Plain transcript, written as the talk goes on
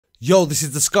Yo, this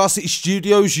is the Scarcity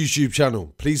Studios YouTube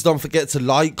channel. Please don't forget to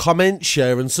like, comment,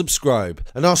 share and subscribe.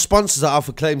 And our sponsors are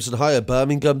Alpha Claims and Hire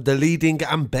Birmingham, the leading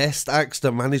and best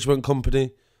accident management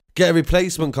company. Get a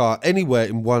replacement car anywhere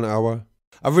in 1 hour.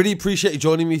 I really appreciate you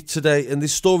joining me today, and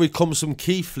this story comes from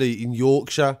Keighley in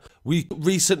Yorkshire. We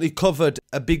recently covered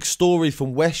a big story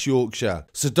from West Yorkshire,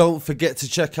 so don't forget to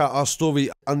check out our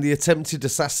story on the attempted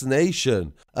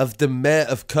assassination of the Mayor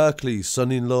of Keighley's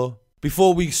son-in-law.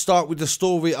 Before we start with the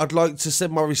story, I'd like to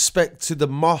send my respect to the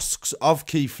mosques of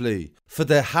Keighley for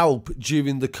their help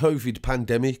during the COVID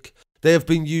pandemic. They have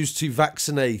been used to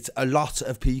vaccinate a lot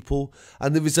of people,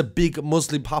 and there is a big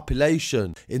Muslim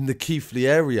population in the Keighley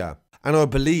area, and I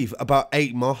believe about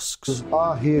 8 mosques. We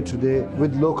are here today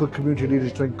with local community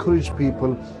leaders to encourage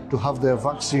people to have their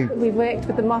vaccine. We've worked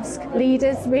with the mosque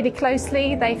leaders really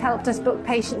closely. They've helped us book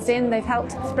patients in. They've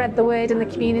helped spread the word in the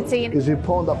community. It's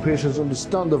important that patients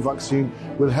understand the vaccine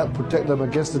will help protect them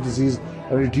against the disease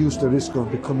and reduce the risk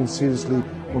of becoming seriously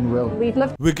unwell.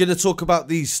 We're going to talk about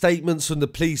these statements from the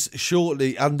police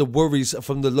shortly and the worries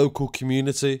from the local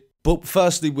community. But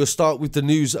firstly, we'll start with the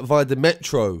news via the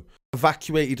Metro.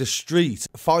 Evacuated a street.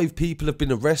 5 people have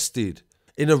been arrested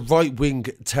in a right-wing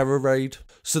terror raid.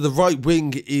 So the right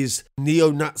wing is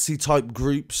neo-Nazi type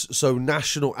groups, so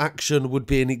National Action would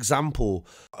be an example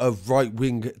of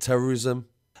right-wing terrorism.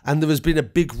 And there has been a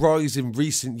big rise in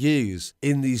recent years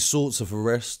in these sorts of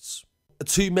arrests.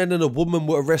 2 men and a woman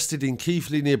were arrested in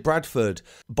Keighley near Bradford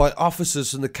by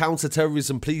officers from the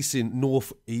counter-terrorism policing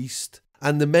North East.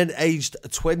 And the men aged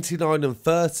 29 and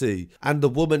 30 and the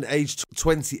woman aged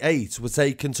 28 were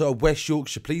taken to a West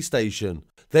Yorkshire Police station.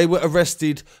 They were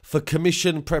arrested for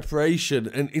commission, preparation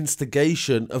and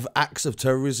instigation of acts of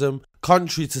terrorism,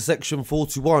 contrary to Section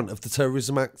 41 of the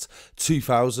Terrorism Act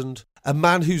 2000. A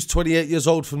man who's 28 years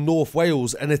old from North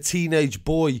Wales and a teenage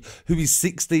boy who is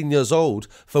 16 years old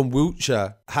from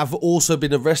Wiltshire have also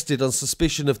been arrested on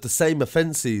suspicion of the same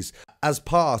offences as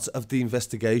part of the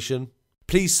investigation.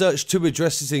 Police searched 2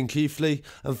 addresses in Keighley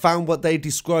and found what they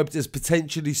described as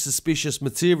potentially suspicious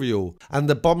material, and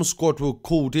the bomb squad were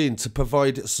called in to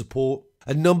provide support.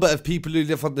 A number of people who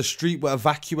live on the street were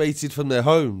evacuated from their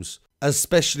homes as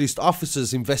specialist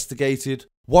officers investigated.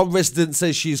 One resident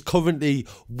says she is currently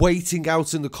waiting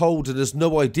out in the cold and has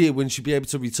no idea when she'll be able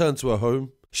to return to her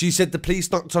home. She said the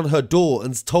police knocked on her door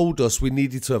and told us we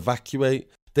needed to evacuate.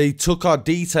 They took our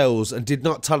details and did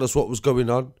not tell us what was going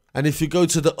on. And if you go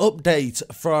to the update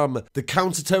from the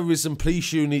Counter-Terrorism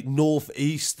Police Unit North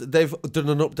East, they've done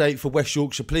an update for West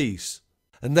Yorkshire Police.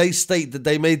 And they state that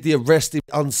they made the arrest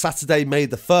on Saturday, May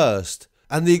the 1st.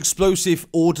 And the Explosive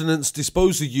Ordnance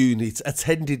Disposal Unit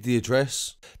attended the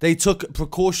address. They took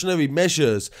precautionary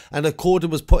measures and a cordon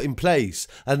was put in place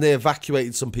and they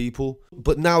evacuated some people.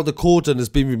 But now the cordon has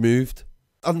been removed.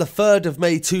 On the 3rd of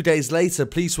May, 2 days later,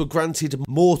 police were granted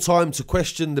more time to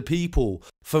question the people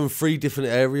from 3 different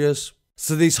areas.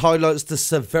 So this highlights the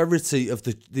severity of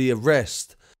the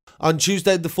arrest. On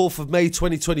Tuesday, the 4th of May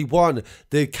 2021,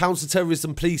 the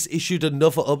Counter-Terrorism Police issued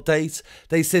another update.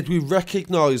 They said, "We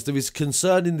recognise there is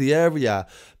concern in the area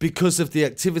because of the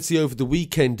activity over the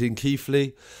weekend in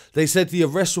Keighley." They said the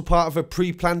arrests were part of a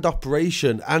pre-planned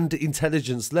operation and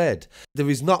intelligence-led. There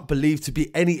is not believed to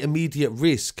be any immediate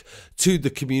risk to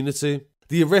the community.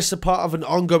 The arrests are part of an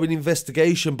ongoing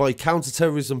investigation by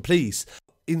Counter-Terrorism Police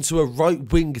into a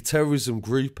right-wing terrorism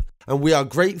group, and we are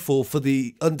grateful for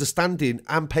the understanding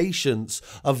and patience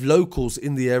of locals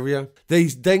in the area. They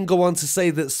then go on to say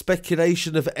that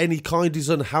speculation of any kind is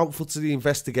unhelpful to the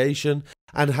investigation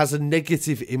and has a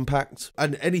negative impact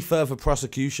on any further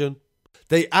prosecution.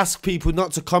 They ask people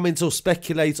not to comment or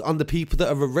speculate on the people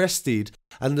that are arrested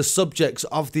and the subjects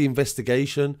of the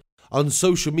investigation on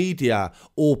social media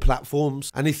or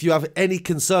platforms. And if you have any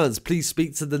concerns, please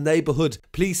speak to the neighbourhood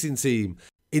policing team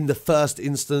in the first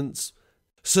instance.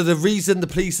 So the reason the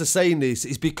police are saying this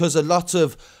is because a lot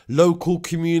of local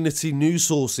community news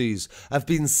sources have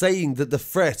been saying that the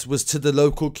threat was to the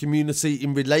local community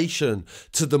in relation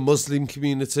to the Muslim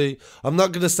community. I'm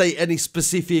not going to say any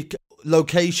specific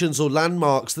locations or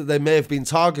landmarks that they may have been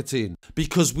targeting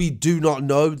because we do not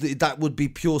know. That would be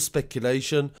pure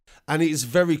speculation. And it is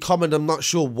very common, I'm not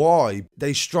sure why,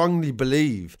 they strongly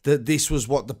believe that this was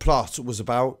what the plot was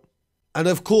about. And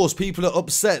of course, people are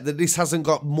upset that this hasn't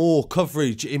got more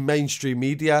coverage in mainstream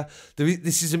media.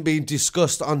 This isn't being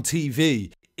discussed on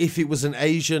TV if it was an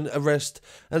Asian arrest.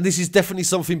 And this is definitely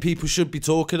something people should be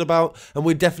talking about. And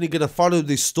we're definitely going to follow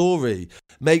this story.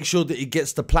 Make sure that it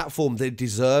gets the platform that it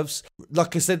deserves.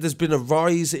 Like I said, there's been a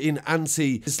rise in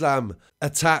anti-Islam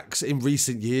attacks in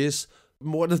recent years.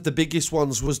 One of the biggest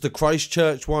ones was the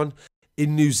Christchurch one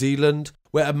in New Zealand,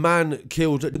 where a man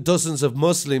killed dozens of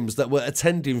Muslims that were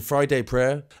attending Friday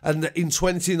prayer. And in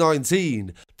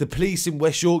 2019, the police in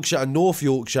West Yorkshire and North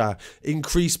Yorkshire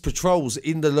increased patrols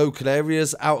in the local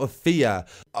areas out of fear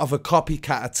of a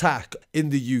copycat attack in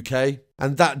the UK.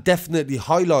 And that definitely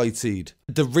highlighted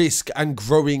the risk and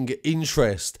growing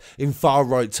interest in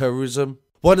far-right terrorism.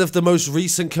 One of the most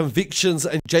recent convictions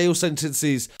and jail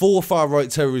sentences for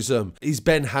far-right terrorism is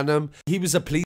Ben Hannum. He was a police